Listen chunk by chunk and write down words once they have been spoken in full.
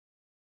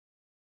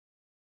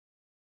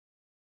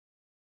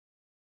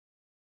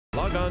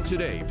Log on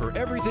today for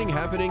everything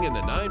happening in the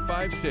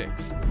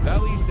 956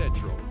 Valley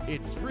Central.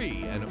 It's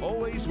free and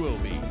always will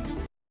be.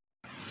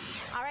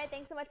 All right,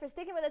 thanks so much for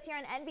sticking with us here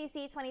on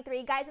NBC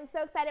 23. Guys, I'm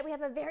so excited. We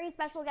have a very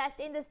special guest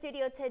in the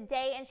studio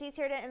today, and she's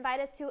here to invite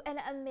us to an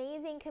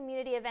amazing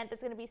community event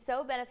that's going to be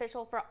so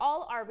beneficial for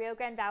all our Rio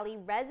Grande Valley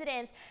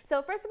residents.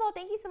 So first of all,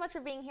 thank you so much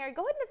for being here.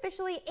 Go ahead and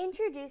officially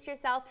introduce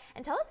yourself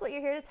and tell us what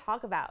you're here to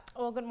talk about.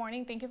 Well, good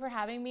morning. Thank you for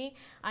having me.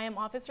 I am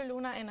Officer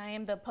Luna, and I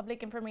am the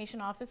Public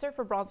Information Officer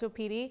for Brownsville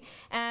PD.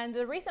 And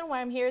the reason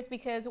why I'm here is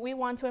because we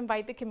want to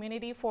invite the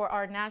community for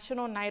our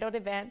National Night Out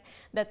event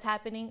that's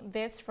happening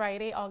this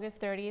Friday, August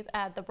 30th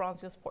at the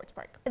Brownsville Sports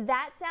Park.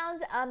 That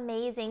sounds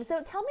amazing.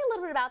 So tell me a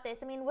little bit about this.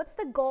 I mean, what's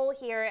the goal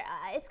here?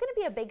 It's going to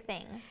be a big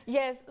thing.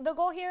 Yes, the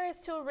goal here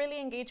is to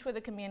really engage with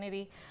the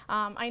community.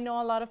 I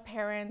know a lot of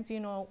parents, you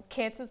know,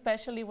 kids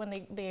especially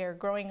when they're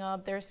growing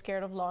up, they're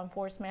scared of law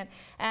enforcement.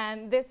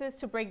 And this is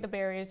to break the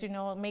barriers, you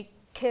know, make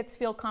kids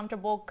feel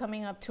comfortable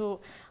coming up to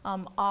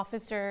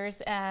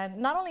officers. And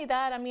not only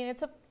that, I mean,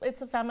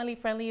 it's a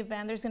family-friendly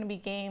event. There's going to be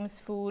games,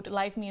 food,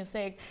 live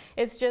music.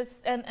 It's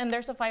just, and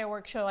there's a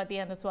fireworks show at the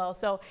end as well.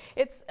 So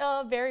it's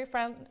a very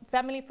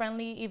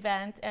family-friendly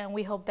event, and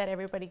we hope that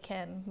everybody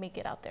can make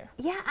it out there.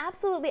 Yeah,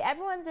 absolutely.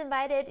 Everyone's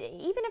invited,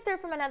 even if they're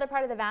from another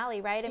part of the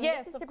valley, right? I mean,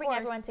 yes, this is to bring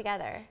everyone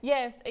together.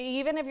 Yes,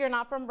 even if you're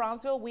not from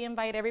Brownsville, we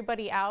invite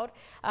everybody out.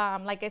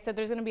 Like I said,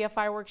 there's going to be a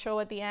fireworks show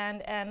at the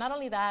end, and not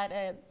only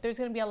that, there's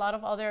going to be a lot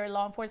of other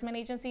law enforcement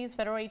agencies,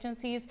 federal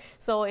agencies.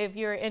 So if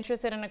you're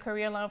interested in a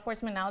career in law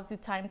enforcement, now's the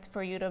time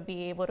for you to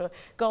be able to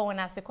go and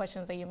ask the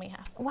questions that you may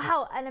have.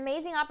 Wow, an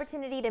amazing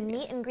opportunity to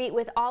meet and greet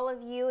with all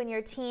of you and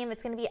your team.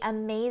 It's going to be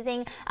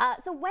amazing.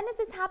 So when is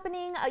this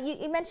happening?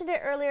 You mentioned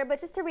it earlier,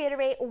 but just to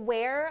reiterate,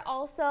 where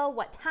also,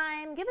 what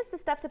time? Give us the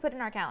stuff to put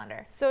in our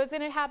calendar. So it's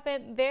going to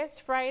happen this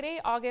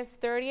Friday, August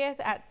 30th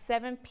at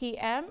 7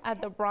 p.m. at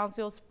the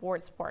Brownsville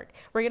Sports Park.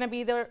 We're going to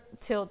be there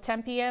till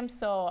 10 p.m.,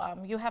 so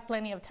you have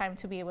plenty of time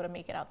to be able to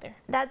make it out there.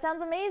 That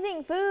sounds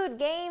amazing. Food,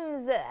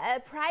 games,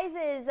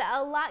 prizes,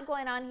 a lot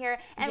going on here.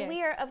 And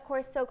we are, of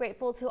course, so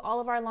grateful to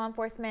all of our law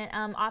enforcement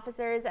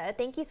officers.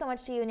 Thank you so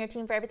much to you and your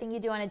team for everything you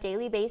do on a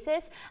daily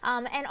basis.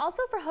 And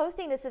also for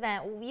hosting this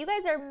event. You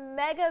guys are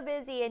mega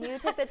busy, and you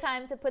took the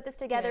time to put this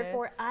together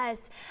for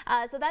us.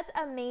 So that's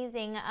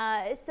amazing.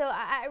 So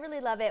I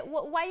really love it.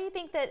 Why do you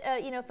think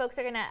that, you know, folks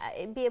are going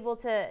to be able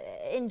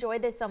to enjoy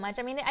this so much?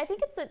 I mean, I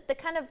think it's the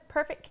kind of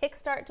perfect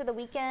kickstart to the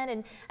weekend,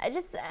 and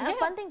just a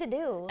fun thing to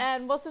do.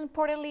 And most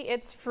importantly,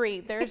 it's free.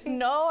 There's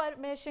no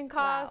admission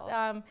cost.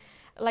 Wow.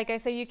 Like I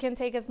said, you can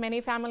take as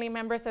many family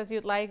members as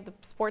you'd like. The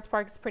sports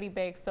park is pretty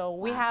big, so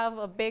we have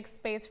a big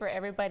space for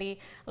everybody.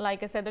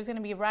 Like I said, there's going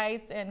to be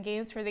rides and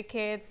games for the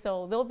kids,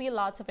 so there'll be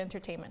lots of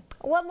entertainment.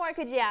 What more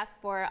could you ask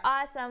for?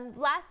 Awesome.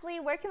 Lastly,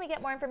 where can we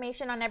get more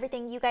information on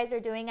everything you guys are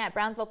doing at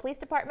Brownsville Police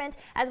Department,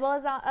 as well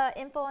as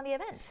info on the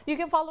event? You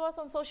can follow us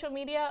on social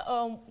media.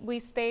 We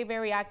stay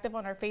very active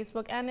on our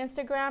Facebook and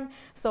Instagram,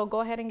 so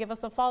go ahead and give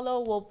us a follow.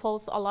 We'll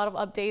post a lot of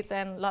updates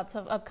and lots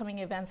of upcoming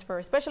events,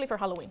 especially for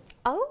Halloween.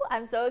 Oh,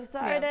 I'm so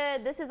excited. Yeah.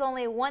 This is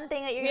only one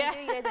thing that you're going to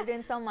do. You guys are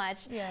doing so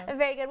much.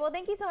 Very good. Well,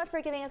 thank you so much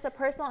for giving us a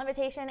personal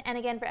invitation, and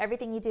again, for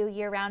everything you do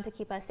year-round to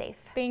keep us safe.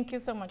 Thank you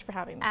so much for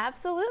having me.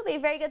 Absolutely.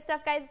 Very good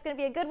stuff, guys. It's going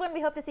to be a good one.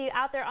 We hope to see you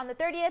out there on the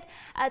 30th.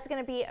 It's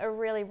going to be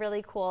really,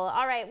 really cool.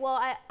 All right. Well,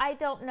 I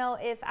don't know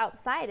if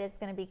outside it's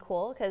going to be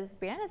cool, because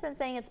Brianna's been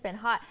saying it's been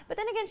hot. But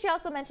then again, she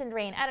also mentioned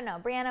rain. I don't know.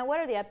 Brianna, what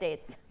are the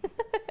updates?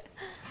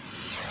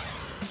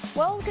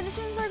 Well,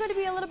 conditions are going to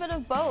be a little bit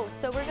of both.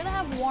 So we're going to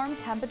have warm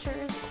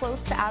temperatures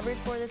close to average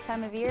for this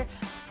time of year,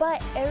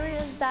 but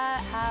areas that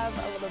have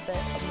a little bit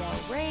of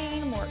more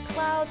rain, more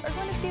clouds, are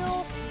going to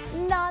feel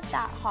not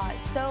that hot.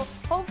 So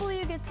hopefully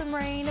you get some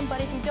rain, but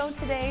if you don't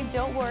today,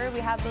 don't worry. We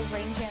have those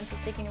rain chances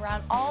sticking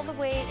around all the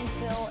way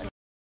until an